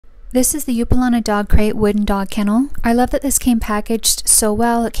This is the Upolana dog crate wooden dog kennel. I love that this came packaged so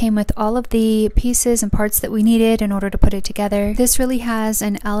well. It came with all of the pieces and parts that we needed in order to put it together. This really has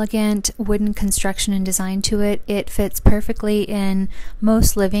an elegant wooden construction and design to it. It fits perfectly in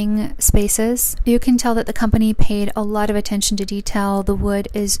most living spaces. You can tell that the company paid a lot of attention to detail. The wood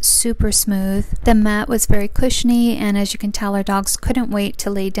is super smooth. The mat was very cushiony, and as you can tell, our dogs couldn't wait to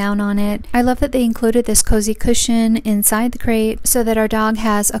lay down on it. I love that they included this cozy cushion inside the crate so that our dog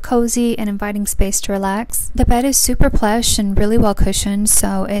has a cozy and inviting space to relax. The bed is super plush and really well cushioned,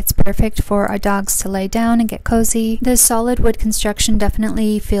 so it's perfect for our dogs to lay down and get cozy. The solid wood construction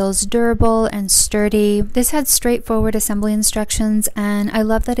definitely feels durable and sturdy. This had straightforward assembly instructions, and I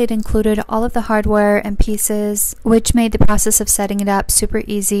love that it included all of the hardware and pieces, which made the process of setting it up super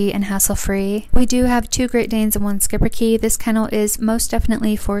easy and hassle-free. We do have 2 Great Danes and 1 Schipperke. This kennel is most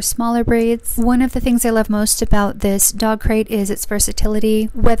definitely for smaller breeds. One of the things I love most about this dog crate is its versatility.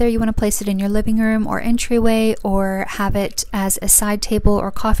 Whether you want to place it in your living room or entryway, or have it as a side table or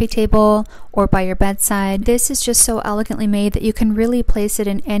coffee table, or by your bedside, this is just so elegantly made that you can really place it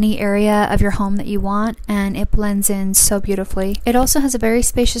in any area of your home that you want, and it blends in so beautifully. It also has a very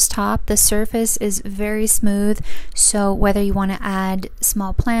spacious top. The surface is very smooth, so whether you want to add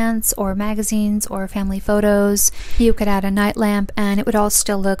small plants or magazines or family photos, you could add a night lamp and it would all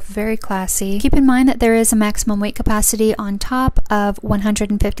still look very classy. Keep in mind that there is a maximum weight capacity on top of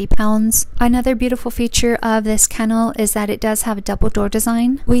 150 pounds. Another beautiful feature of this kennel is that it does have a double door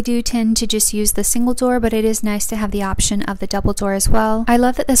design. We do tend to just use the single door, but it is nice to have the option of the double door as well. I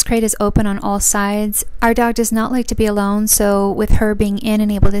love that this crate is open on all sides. Our dog does not like to be alone, so with her being in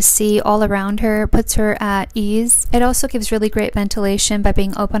and able to see all around her puts her at ease. It also gives really great ventilation by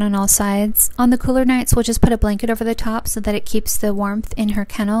being open on all sides. On the cooler nights, we'll just put a blanket over the top so that it keeps the warmth in her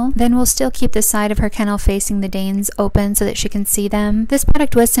kennel. Then we'll still keep the side of her kennel facing the Danes open so that she can see them. This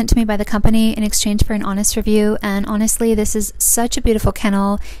product was sent to me by the company in exchange for an honest review, and honestly, this is such a beautiful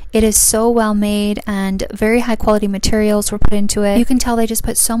kennel. It is so well made, and very high quality materials were put into it. You can tell they just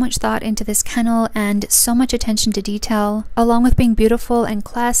put so much thought into this kennel and so much attention to detail. Along with being beautiful and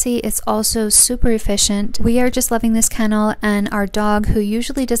classy, it's also super efficient. We are just loving this kennel, and our dog, who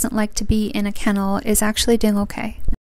usually doesn't like to be in a kennel, is actually doing okay.